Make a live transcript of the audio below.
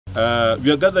We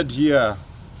are gathered here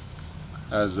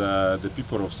as the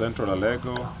people of Central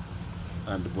Alego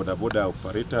and boda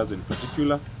operators in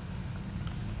particular.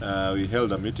 We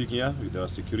held a meeting here with our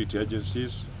security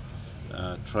agencies,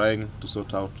 trying to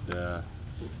sort out the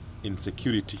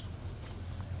insecurity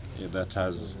that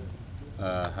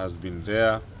has been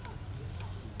there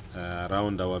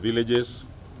around our villages,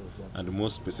 and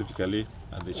most specifically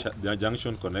at the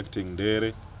junction connecting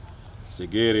Dere,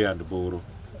 Segere and Boro.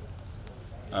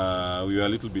 We were a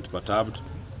little bit perturbed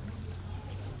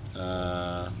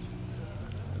that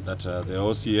the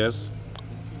OCS,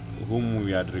 whom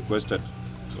we had requested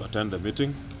to attend the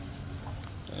meeting,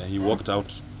 he walked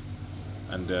out,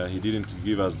 and he didn't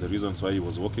give us the reasons why he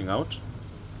was walking out.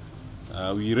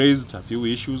 We raised a few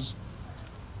issues,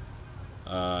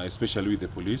 especially with the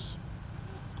police,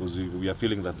 because we are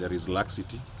feeling that there is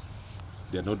laxity.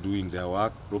 They are not doing their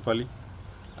work properly,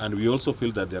 and we also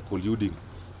feel that they are colluding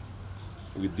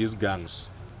with these gangs.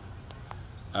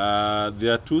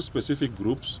 There are two specific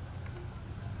groups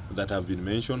that have been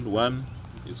mentioned. One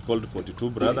is called 42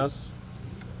 Brothers,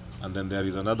 and then there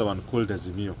is another one called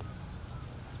Azimio,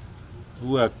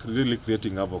 who are really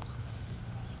creating havoc.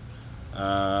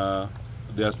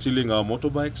 They are stealing our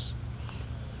motorbikes,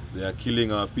 they are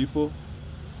killing our people,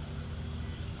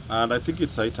 and I think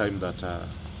it's high time that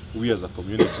we as a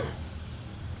community,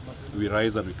 we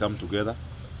rise and we come together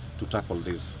to tackle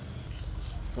this.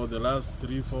 For the last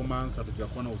 3-4 months,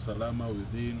 hatujakuwa na usalama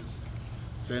within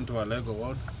Central Alego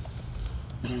Ward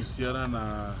kuhusiana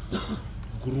na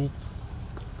group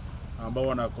ambao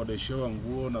wanakodeshewa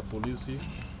nguo na polisi,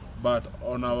 but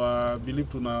on our belief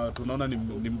tunaona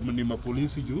ni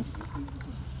mapolisi juu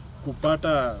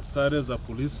kupata sare za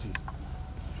polisi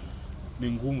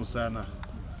ni ngumu sana.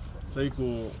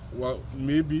 Saiko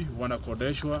maybe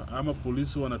wanakodeshwa ama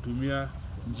polisi wanatumia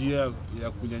njia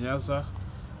ya kunyanyasa,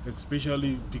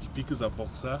 especially pikipiki za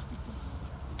boxer.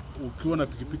 Ukiwa na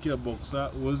pikipiki ya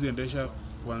boxer uwezi endesha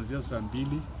kuanzia saa 2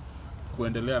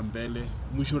 kuendelea mbele,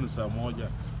 mwisho ni saa 1.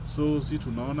 So si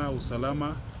tunaona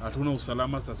usalama, hatuna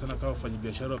usalama sana kama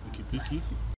wafanyabiashara wa pikipiki.